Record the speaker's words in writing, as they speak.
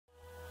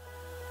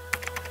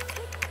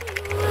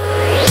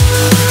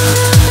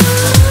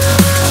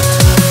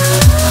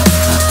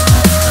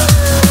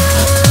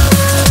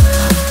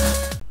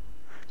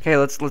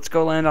let's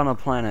go land on a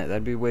planet.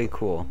 That'd be way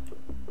cool.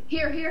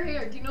 Here. Do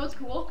you know what's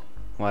cool?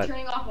 What?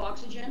 Turning off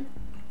oxygen.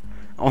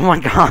 Oh my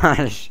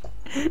gosh.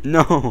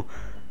 No.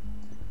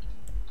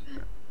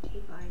 Okay,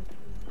 fine.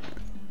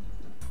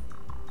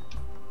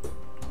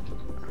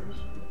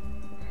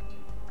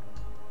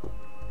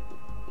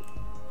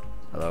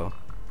 Hello.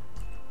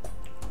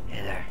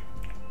 Hey there.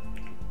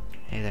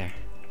 Hey there.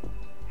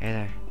 Hey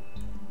there.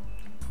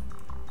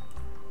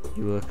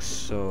 You look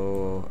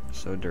so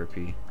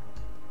derpy.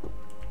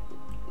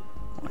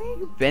 Why are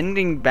you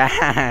bending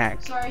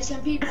back? Sorry,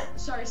 some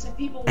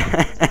people walked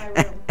into my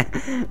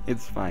room.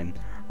 It's fine.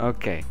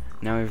 Okay,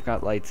 now we've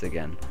got lights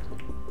again.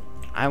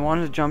 I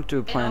want to jump to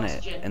a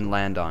planet and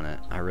land on it.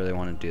 I really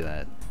want to do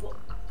that. Well,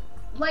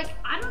 like,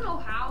 I don't know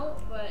how,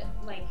 but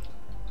like,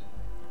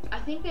 I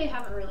think they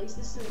haven't released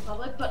this to the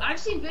public, but I've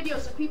seen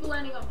videos of people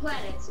landing on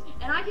planets,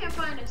 and I can't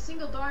find a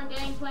single darn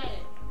dang planet.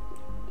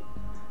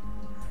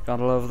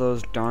 Gotta love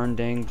those darn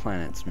dang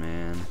planets,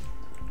 man.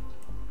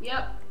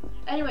 Yep.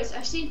 Anyways,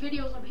 I've seen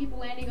videos of people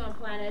landing on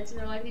planets, and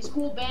they're like these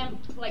cool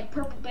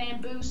purple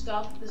bamboo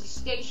stuff. There's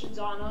stations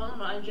on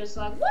them. I'm just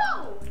like,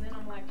 whoa! And then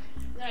I'm like,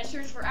 then I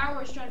search for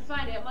hours trying to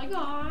find it. I'm like,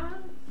 ah.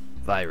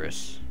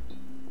 Virus.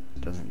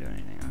 Doesn't do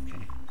anything.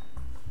 Okay.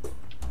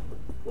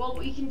 Well,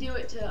 we can do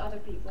it to other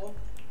people.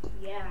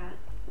 Yeah.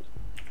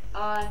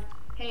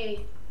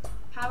 Hey,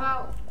 how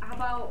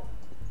about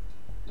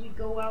we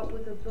go out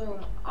with a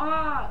boom?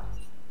 Ah.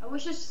 I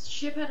wish this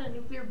ship had a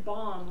nuclear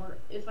bomb, or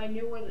if I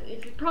knew where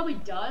if it probably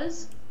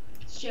does,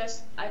 it's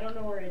just, I don't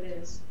know where it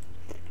is.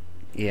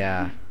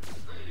 Yeah.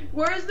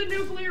 Where's the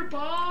nuclear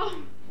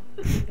bomb?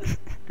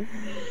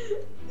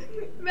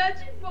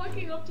 Imagine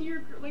walking up to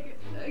your, like,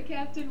 a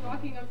captain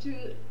walking up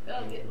to,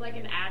 like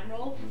an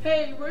admiral.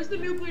 Hey, where's the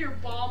nuclear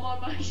bomb on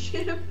my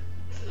ship?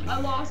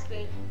 I lost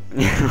it.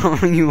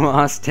 You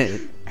lost it.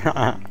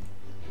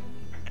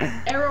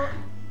 Error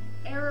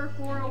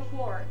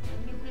 404,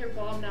 nuclear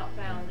bomb not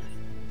found.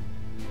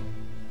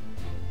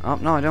 Oh,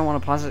 no, I don't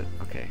want to pause it.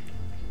 Okay.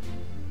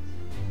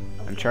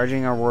 I'm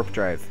charging our warp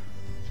drive.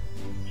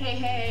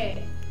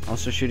 Hey.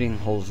 Also shooting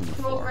holes in the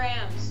floor.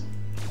 Programs.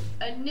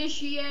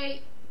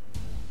 Initiate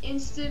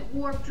instant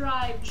warp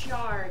drive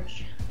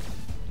charge.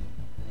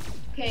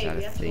 Okay,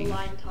 we have to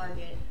align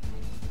target.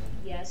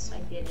 Yes, I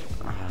did it.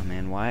 Oh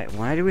man,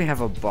 why do we have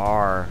a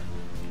bar?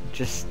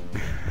 Just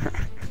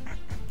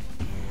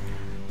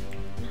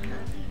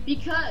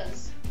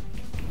because.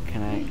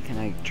 Can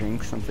I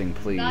drink something,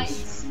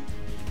 please?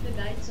 The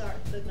nights are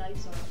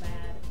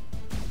bad.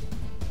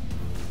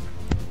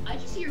 I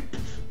just hear.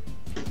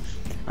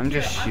 I'm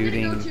just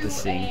shooting the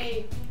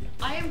sink.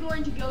 I am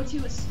going to go to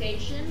a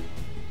station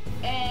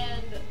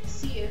and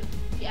see if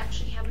we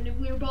actually have a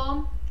nuclear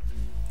bomb.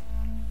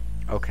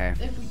 Okay.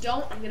 If we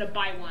don't, I'm gonna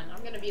buy one.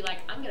 I'm gonna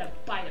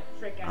buy the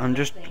frick out of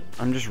that thing.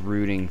 I'm just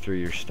rooting through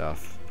your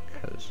stuff,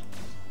 cause.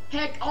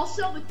 Heck, I'll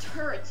sell the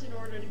turrets in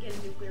order to get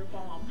a nuclear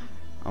bomb.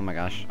 Oh my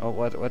gosh. Oh,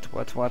 what?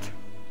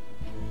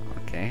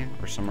 Okay,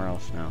 we're somewhere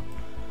else now.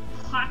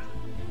 Hot.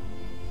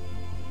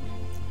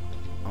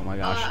 Oh my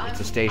gosh, it's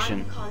a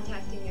station. I'm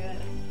contacting you.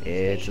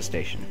 It's a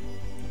station.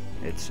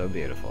 It's so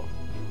beautiful.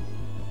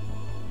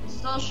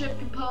 Install ship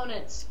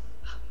components.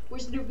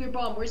 Where's the nuclear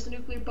bomb? Where's the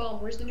nuclear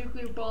bomb? Where's the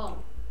nuclear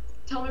bomb?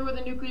 Tell me where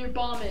the nuclear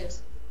bomb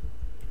is.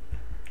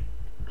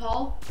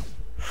 Paul?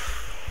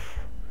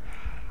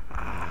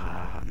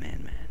 Ah,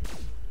 man.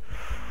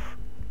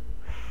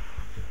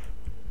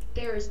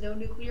 There is no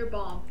nuclear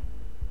bomb.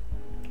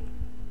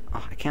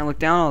 Oh, I can't look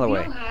down all the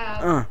way. We don't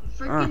have a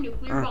freaking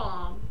nuclear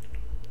bomb.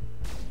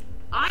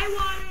 I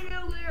want a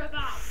nuclear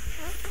bomb.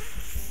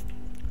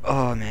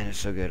 Oh man, it's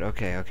so good.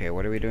 Okay,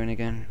 what are we doing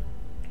again?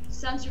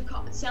 Sounds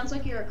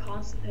like you're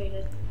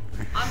constipated.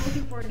 I'm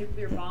looking for a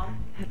nuclear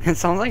bomb. It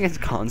sounds like it's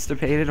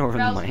constipated over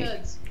the mic.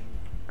 Goods.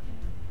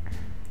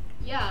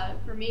 Yeah,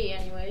 for me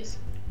anyways.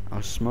 I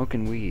was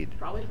smoking weed.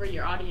 Probably for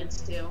your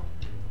audience too.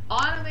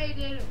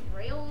 Automated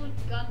railgun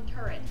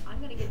turret.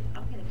 I'm gonna get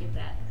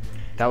that.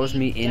 That was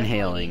me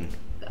inhaling.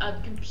 A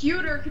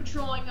computer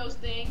controlling those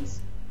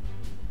things.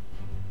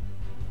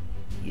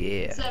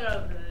 Yeah. Instead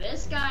of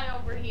this guy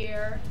over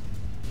here,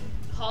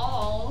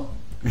 Paul.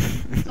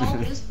 It's all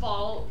his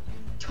fault.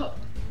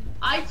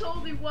 I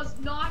totally was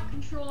not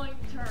controlling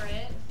the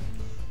turret.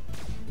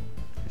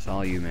 It's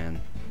all you, man.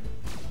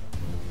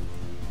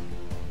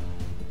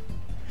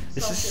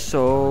 This is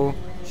so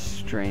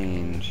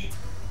strange.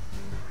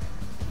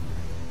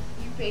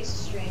 Your face is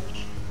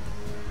strange.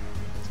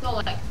 It's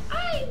not like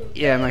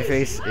yeah, my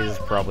face is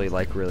probably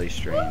like really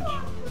strange.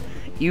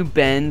 You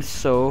bend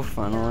so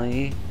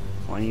funnily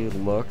when you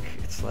look.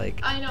 It's like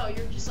I know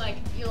you're just like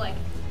your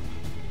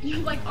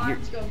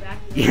arms go back.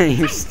 Yeah,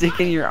 you're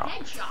sticking your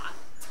headshot.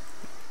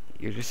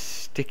 You're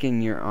just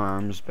sticking your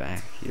arms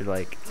back. You're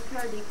like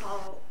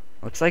Paul.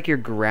 Looks like you're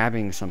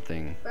grabbing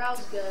something.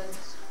 Browse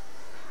goods.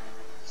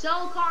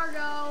 Sell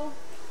cargo.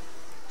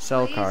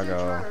 Sell Laser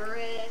cargo.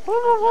 Turret. I'm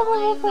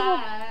telling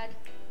that.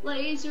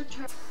 Laser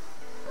turret.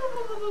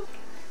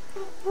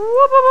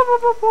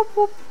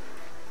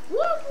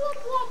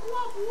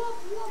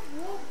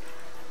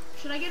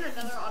 Should I get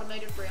another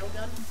automated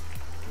railgun?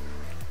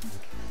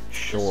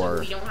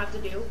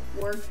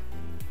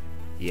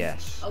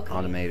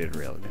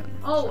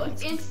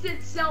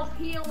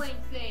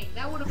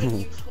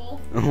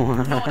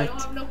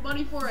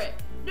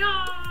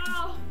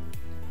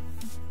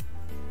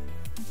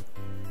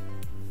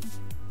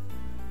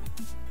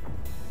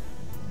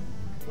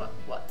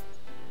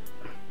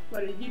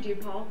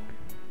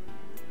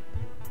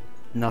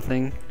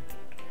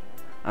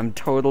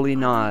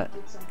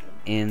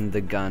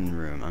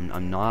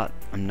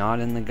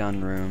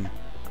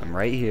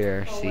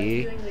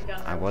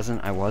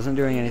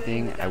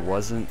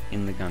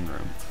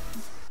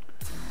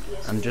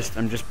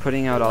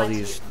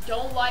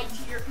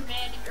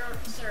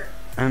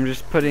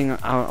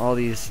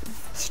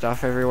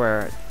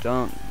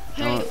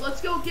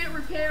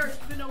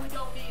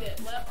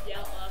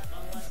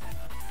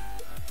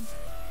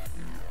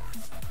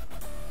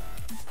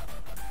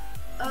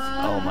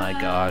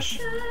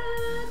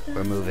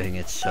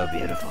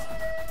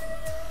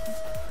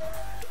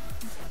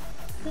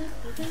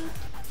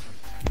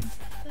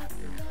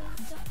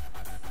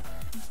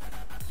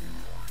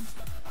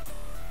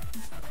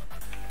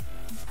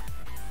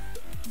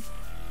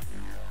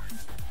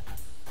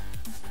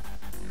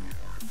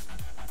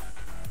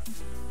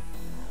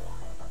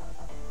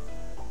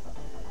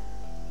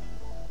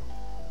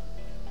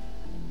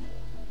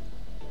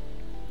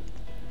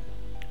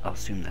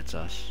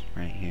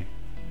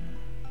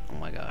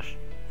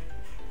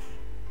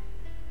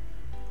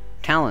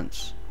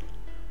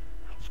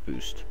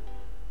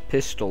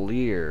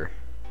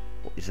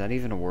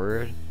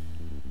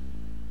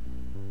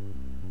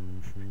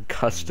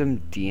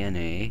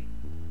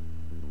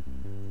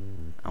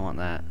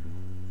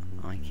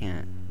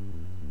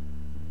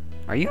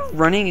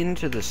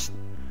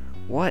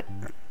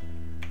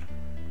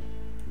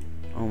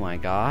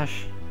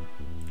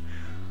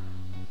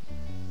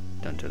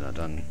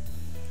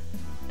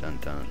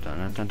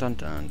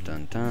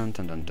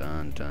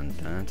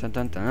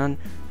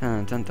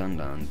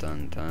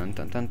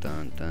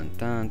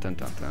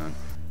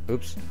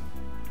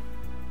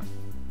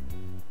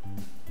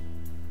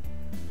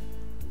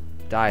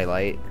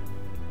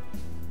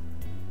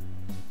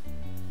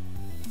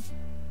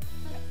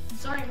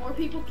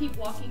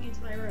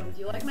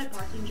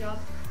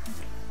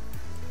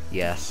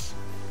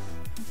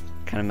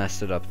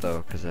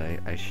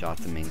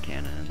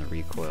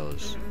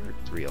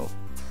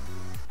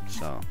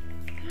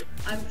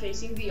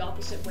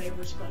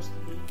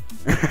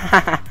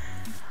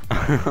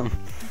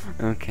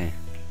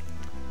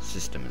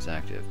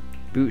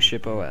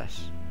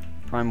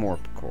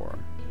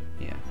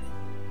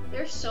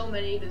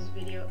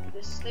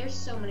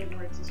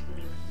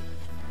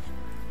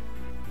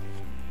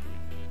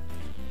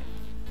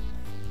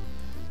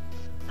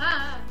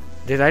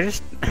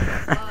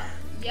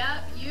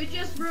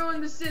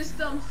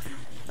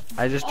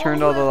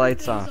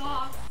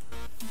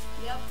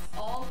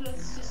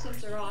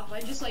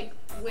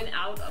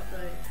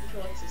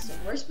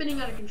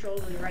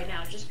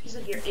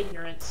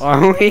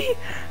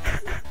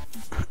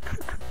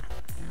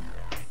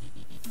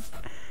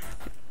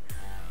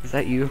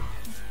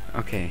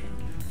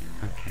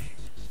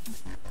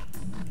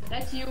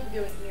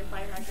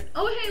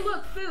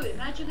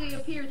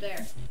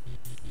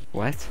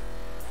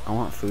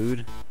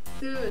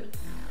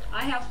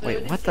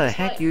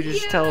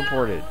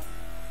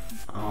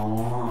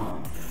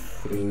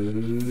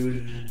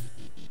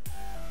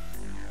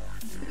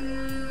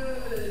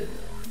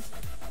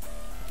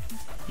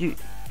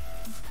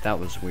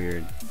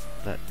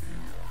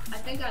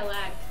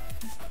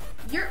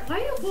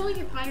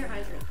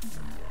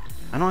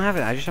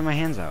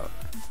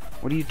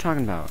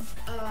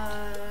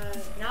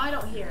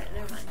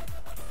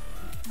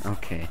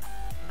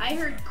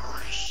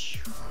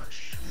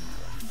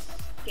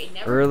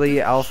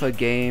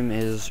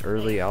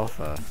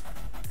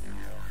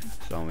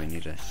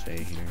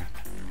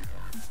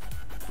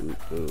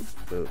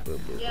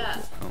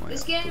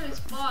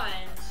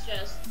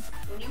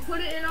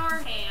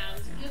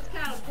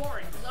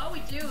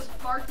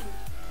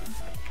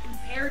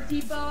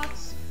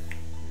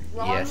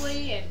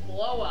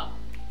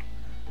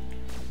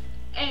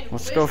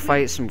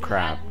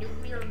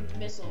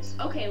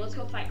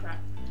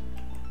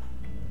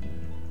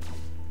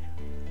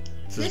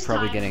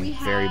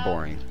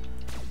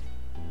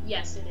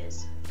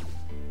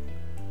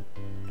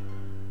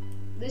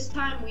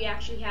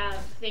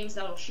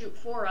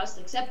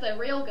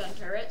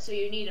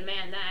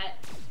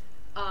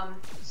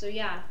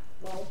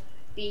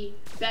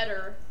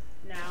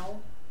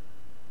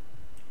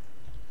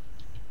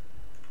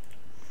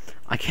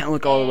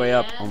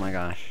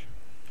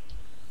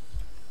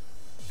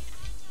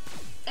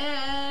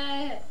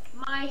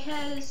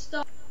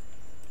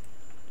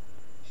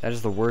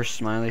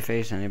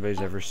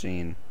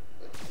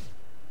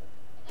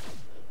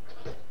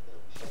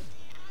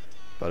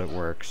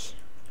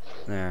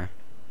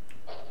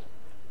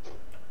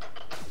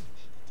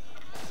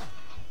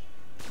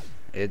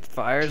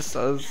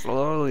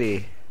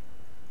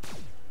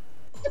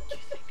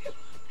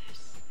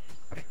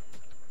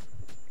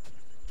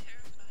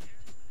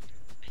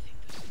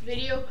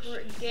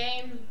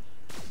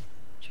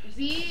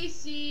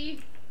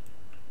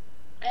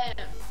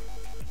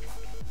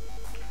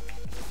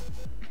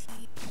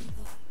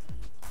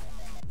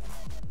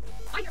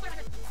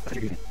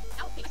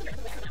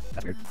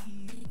 That's weird.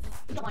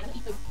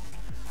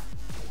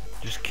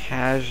 Just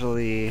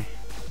casually,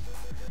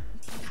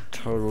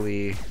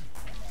 totally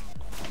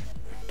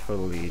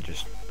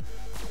just.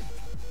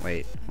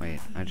 Wait.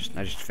 I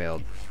just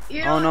failed.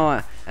 You Oh know,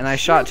 no! And I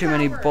shot too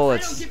many power.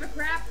 bullets. I don't give a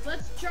crap.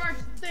 Let's charge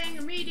the thing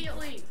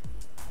immediately.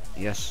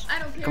 Yes. I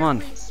don't care. Come on.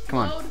 If we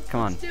explode.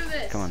 Come on. Let's do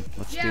this. Come on.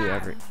 Let's do Yeah.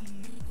 every.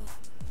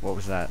 What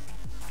was that?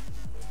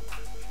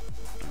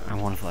 I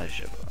want to fly the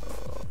ship.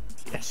 Oh,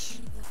 yes.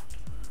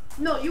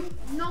 No, you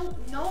no,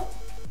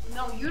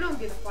 you don't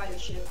get to fly the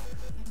ship.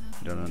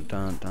 Dun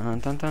dun dun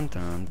dun dun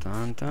dun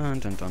dun dun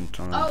dun dun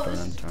dun. Oh, this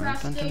is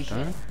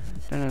procrastination.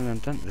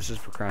 This is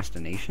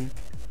procrastination.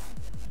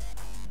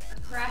 A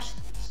crash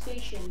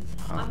station.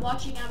 Oh. I'm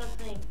watching out of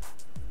thing.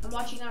 I'm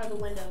watching out of the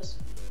windows.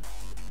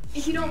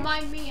 If you don't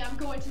mind me, I'm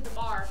going to the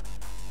bar.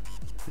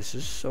 This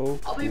is so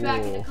cool. I'll be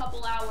back in a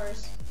couple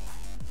hours.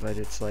 But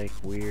it's like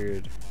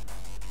weird.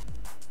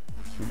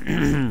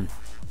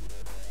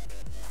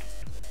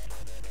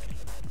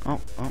 Oh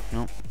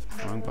no,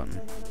 wrong button.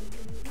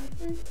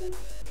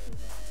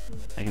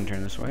 I can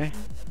turn this way.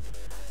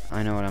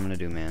 I know what I'm gonna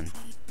do, man.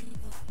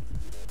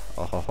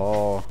 Oh ho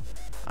ho!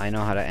 I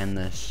know how to end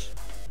this.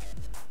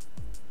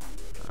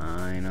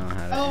 I know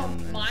how to end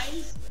this.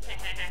 Mines?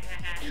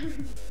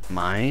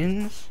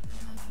 Mines?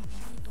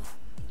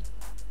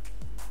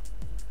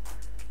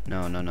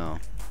 No, not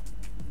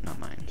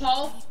mines.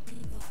 Paul,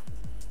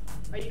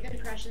 are you gonna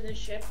crash in this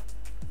ship?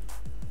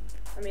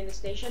 I mean the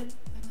station?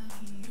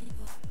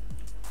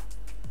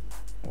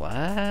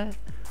 What?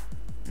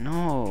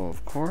 No,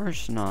 of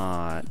course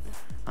not.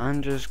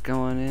 I'm just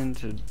going in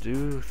to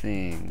do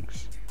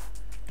things.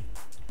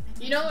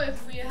 You know,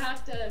 if we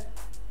have to...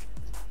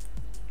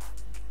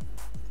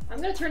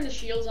 I'm gonna turn the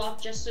shields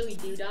off just so we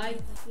do die,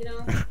 you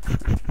know?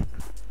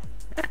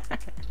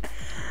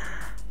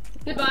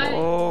 Goodbye.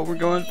 Oh, we're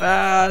going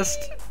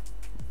fast.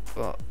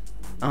 Oh,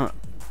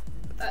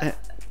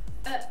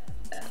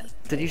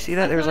 did you see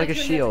that? There was like a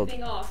shield.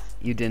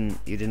 You didn't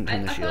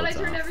turn the shields off. I thought I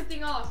turned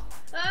everything off.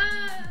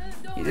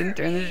 You didn't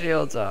turn the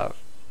shields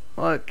off.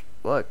 Look.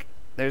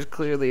 There's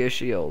clearly a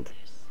shield.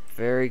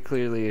 Very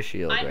clearly a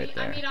shield right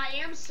there. I mean, I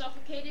am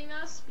suffocating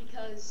us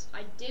because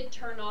I did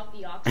turn off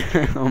the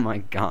oxygen. Oh my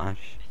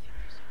gosh.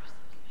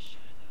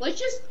 Let's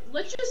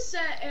just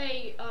set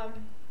a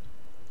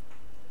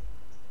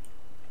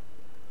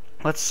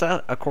Let's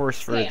set a course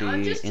for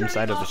the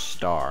inside of the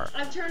star.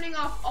 I'm turning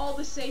off all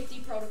the safety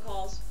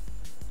protocols.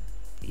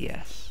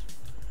 Yes.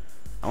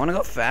 I want to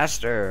go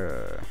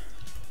faster.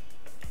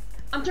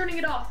 I'm turning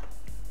it off.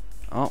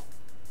 Oh.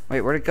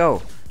 Wait, where'd it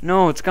go?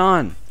 No, it's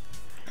gone.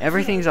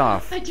 Everything's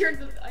off. I turned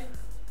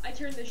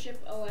the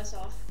ship OS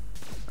off.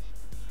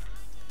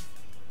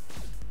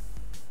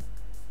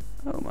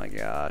 Oh my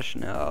gosh,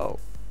 no.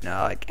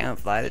 No, I can't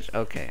fly this.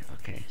 Okay.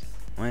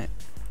 What?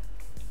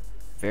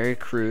 Very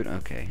crude.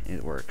 Okay,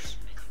 it works.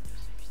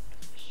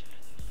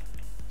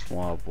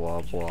 Wob.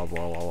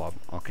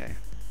 Okay.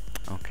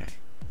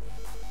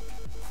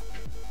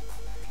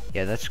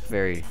 Yeah, that's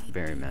very,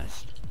 very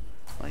messed.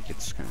 Like,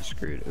 it's kind of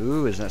screwed.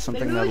 Ooh, is that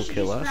something that will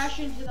kill us?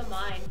 Maybe we should just crash into the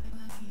mine.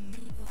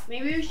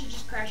 Maybe we should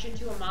just crash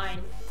into a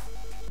mine.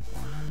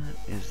 What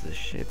is the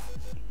ship?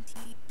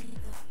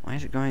 Why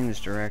is it going this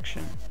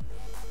direction?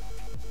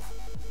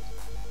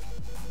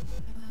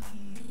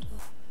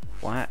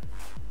 What?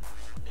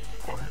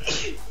 Go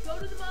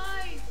to the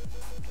mine!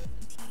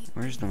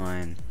 Where's the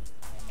mine?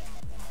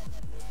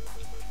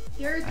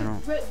 They're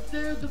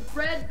the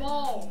red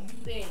ball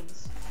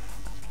things.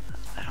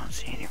 I don't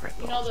see any red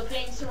balls. You know the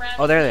things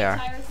surrounding there the they are.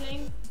 entire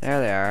thing? There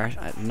they are.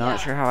 I'm not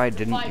sure how I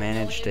didn't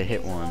manage to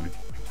hit one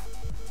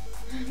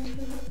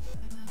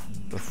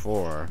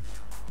before.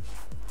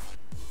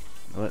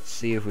 Let's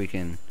see if we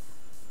can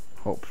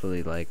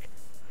hopefully like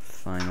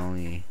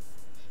finally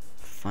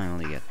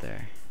get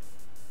there.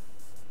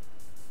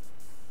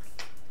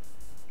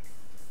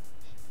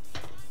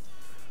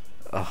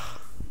 Ugh.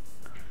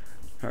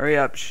 Hurry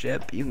up,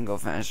 ship. You can go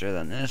faster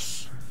than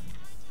this.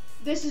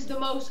 This is the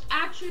most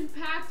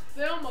action-packed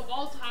film of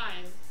all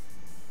time.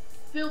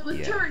 Filled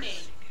with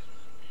turning,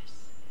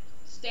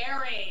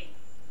 staring,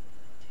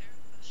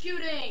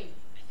 shooting,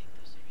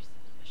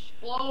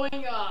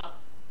 blowing up,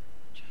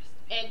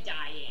 and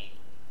dying.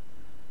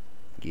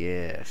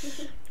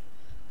 Yes.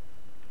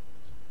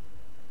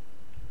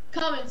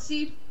 Come and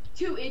see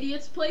two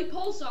idiots play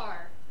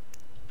Pulsar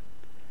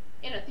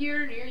in a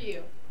theater near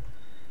you.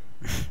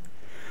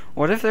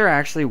 What if there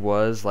actually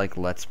was like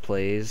Let's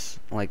Plays,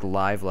 like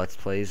live Let's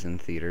Plays in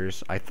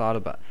theaters? I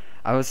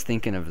was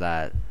thinking of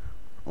that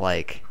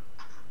like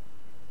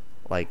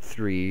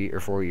 3 or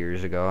 4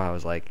 years ago. I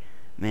was like,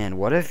 man,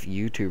 what if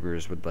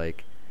YouTubers would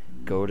like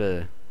go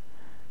to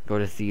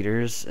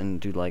theaters and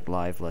do like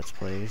live Let's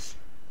Plays?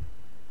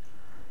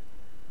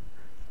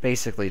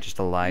 Basically just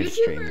a live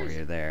stream where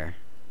you're there.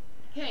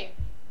 Okay,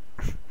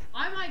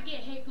 I might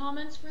get hate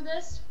comments for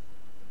this,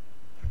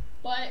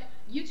 but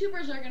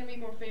YouTubers are going to be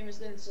more famous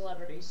than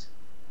celebrities.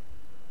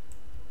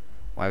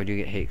 Why would you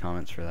get hate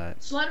comments for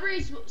that?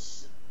 Celebrities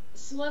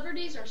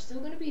are still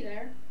gonna be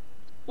there,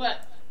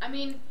 but I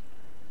mean,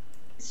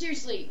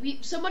 seriously,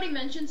 somebody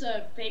mentions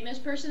a famous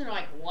person, they're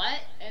like,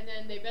 what? And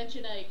then they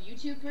mention a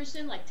YouTube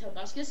person like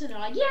Tobuscus, and they're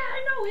like, yeah,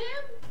 I know him.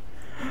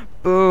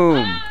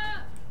 Boom!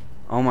 Ah!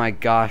 Oh my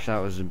gosh, that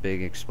was a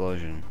big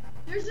explosion.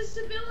 There's a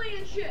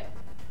civilian ship.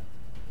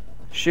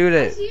 Shoot I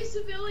it! see a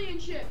civilian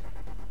ship.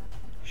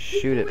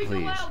 Shoot it, Before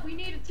we please. go out, we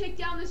need to take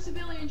down this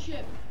civilian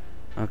ship.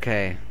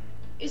 Okay.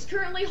 Is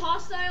currently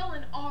hostile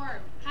and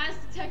armed. Has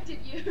detected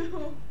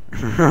you.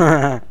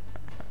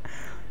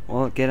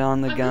 Well, get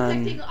on the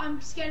gun. I'm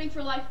scanning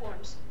for life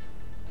forms.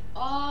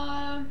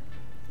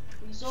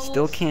 Results.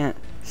 Still can't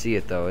see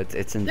it though.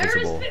 It's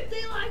invisible. There is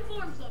 50 life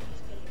forms. Oh, I'm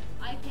just kidding.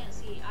 I can't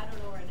see. I don't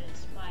know where it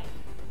is. Bye.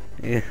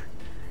 Yeah,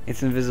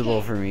 it's invisible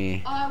Okay. for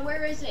me.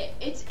 Where is it?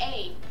 It's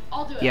A.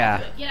 I'll do it. Yeah. I'll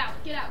do it. Get out.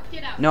 Get out.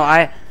 Get out.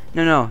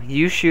 No, no.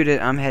 You shoot it.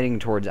 I'm heading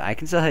towards it. I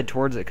can still head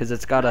towards it because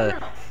it's got No.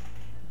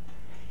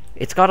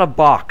 it's got a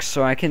box,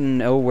 so I can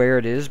know where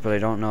it is, but I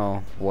don't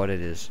know what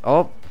it is.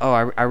 Oh,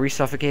 are we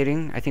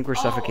suffocating? I think we're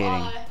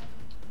suffocating.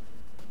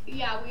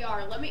 Yeah, we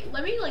are. Let me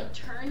like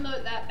turn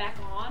that back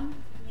on.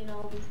 You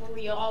know, before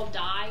we all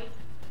die.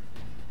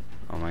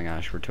 Oh my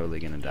gosh, we're totally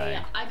gonna die.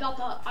 Yeah, I got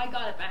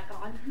it back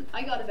on.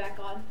 I got it back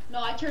on.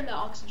 No, I turned the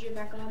oxygen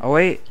back on. Oh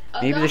wait,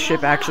 maybe the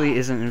ship actually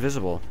isn't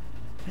invisible.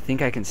 I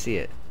think I can see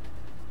it.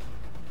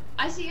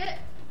 I see it.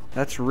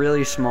 That's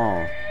really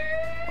small.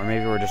 Or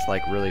maybe we're just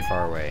like really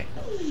far away.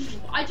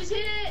 I just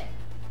hit it.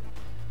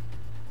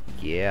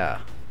 Yeah.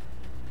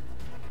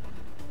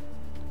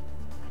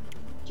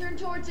 Turn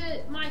towards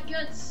it, my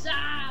good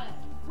side.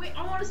 Wait,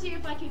 I want to see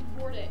if I can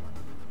board it.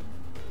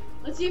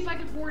 Let's see if I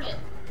can board it.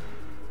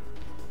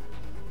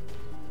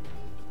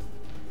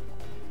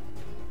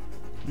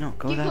 No,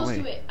 go Get that close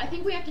way. to it. I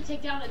think we have to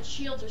take down its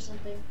shields or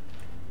something.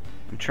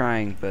 I'm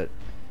trying, but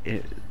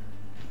it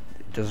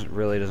doesn't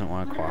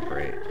want to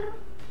cooperate.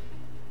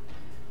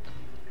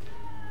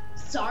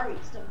 Sorry,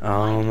 still.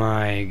 Oh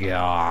my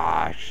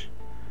gosh.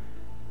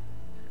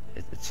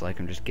 It's like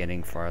I'm just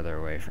getting farther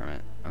away from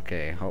it.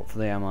 Okay,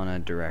 hopefully I'm on a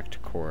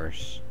direct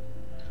course.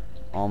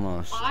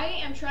 Almost. I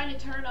am trying to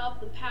turn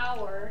up the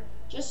power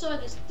just so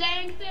this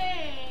dang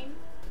thing,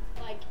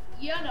 like,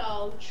 you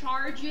know,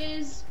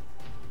 charges.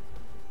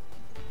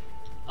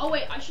 Oh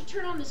wait, I should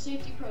turn on the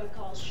safety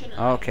protocols, shouldn't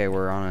I? Okay,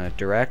 we're on a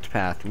direct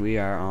path. We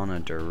are on a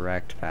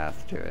direct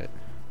path to it.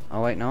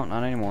 Oh wait, no,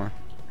 not anymore.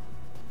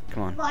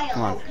 Come on,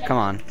 come on, come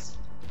on.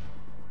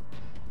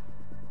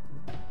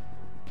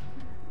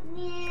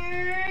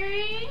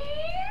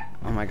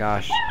 Oh my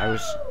gosh,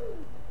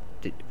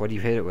 what do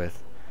you hit it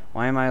with?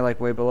 Why am I like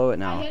way below it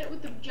now? I hit it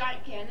with the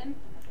giant cannon.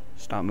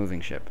 Stop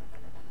moving, ship.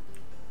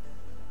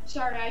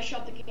 Sorry, I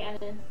shot the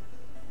cannon.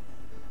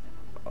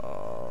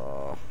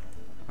 Oh,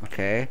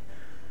 okay.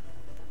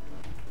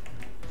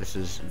 This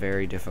is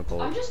very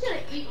difficult. I'm just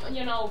gonna eat,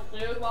 you know,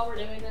 food while we're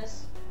doing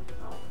this.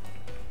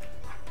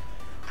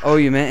 Oh,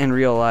 you meant in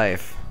real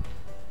life.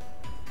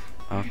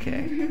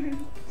 Okay.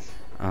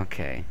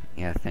 Okay.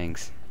 Yeah,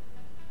 thanks.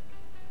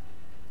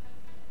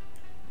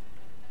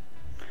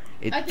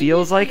 It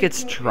feels like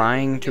it's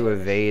trying to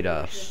evade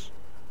us.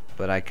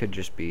 But I could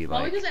just be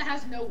like... Probably because it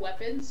has no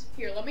weapons.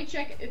 Here, let me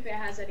check if it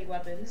has any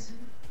weapons.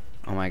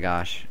 Oh my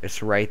gosh.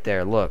 It's right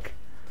there. Look.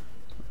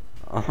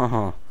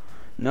 Oh.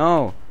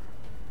 No.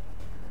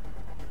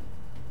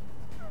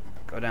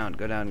 Go down,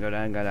 go down, go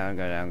down, go down,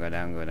 go down, go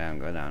down, go down,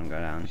 go down, go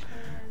down.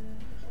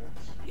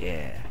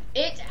 Yeah.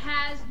 It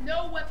has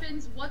no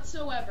weapons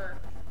whatsoever.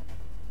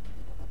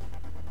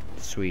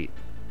 Sweet.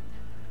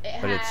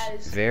 It But has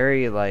it's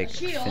very like a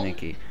shield.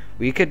 finicky.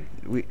 It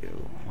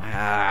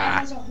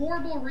has a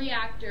horrible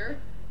reactor.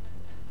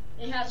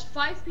 It has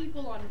 5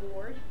 people on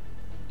board.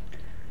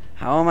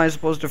 How am I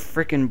supposed to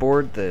frickin'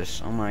 board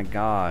this? Oh my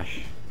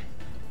gosh.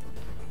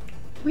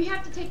 We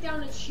have to take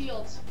down its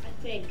shields, I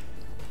think.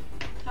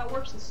 How it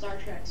works in Star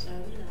Trek, so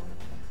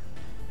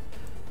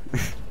you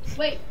know.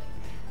 Wait,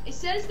 it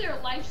says their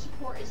life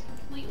support is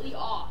completely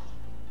off.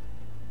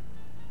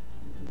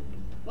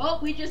 Well,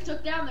 we just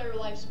took down their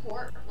life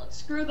support. Let's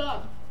screw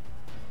them.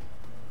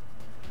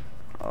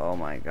 Oh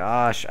my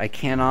gosh, I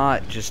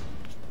cannot just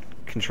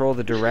control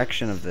the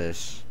direction of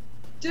this.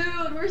 Dude,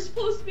 we're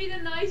supposed to be the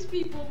nice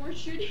people. We're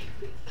shooting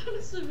on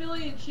a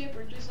civilian ship.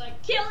 We're just like,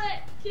 kill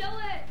it! Kill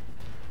it!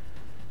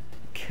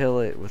 Kill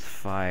it with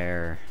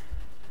fire.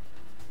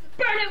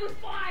 Burn it with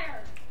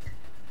fire!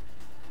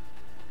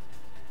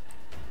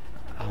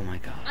 Oh my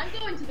god. I'm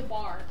going to the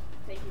bar.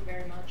 Thank you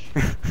very much.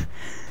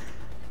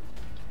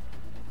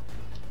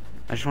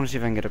 I just want to see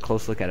if I can get a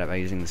close look at it by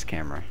using this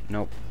camera.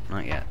 Nope,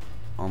 not yet.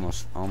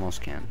 Almost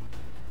can.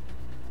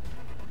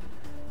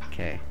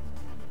 Okay.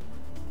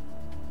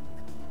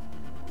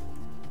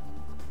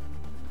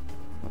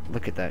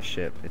 Look at that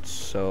ship. It's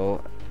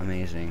so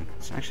amazing.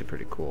 It's actually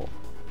pretty cool.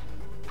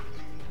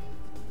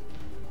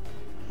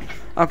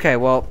 Okay,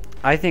 well,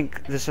 I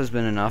think this has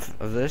been enough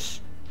of this,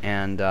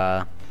 and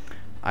I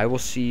will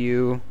see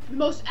you... The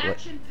most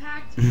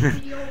action-packed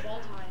video of all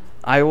time.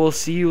 I will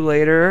see you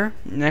later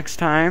next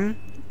time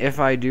if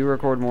I do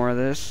record more of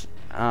this.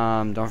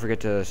 Don't forget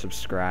to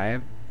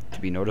subscribe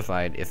to be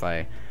notified if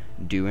I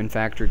do in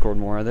fact record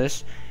more of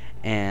this.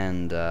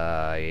 And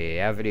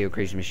yeah,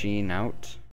 Videocrazymachine out.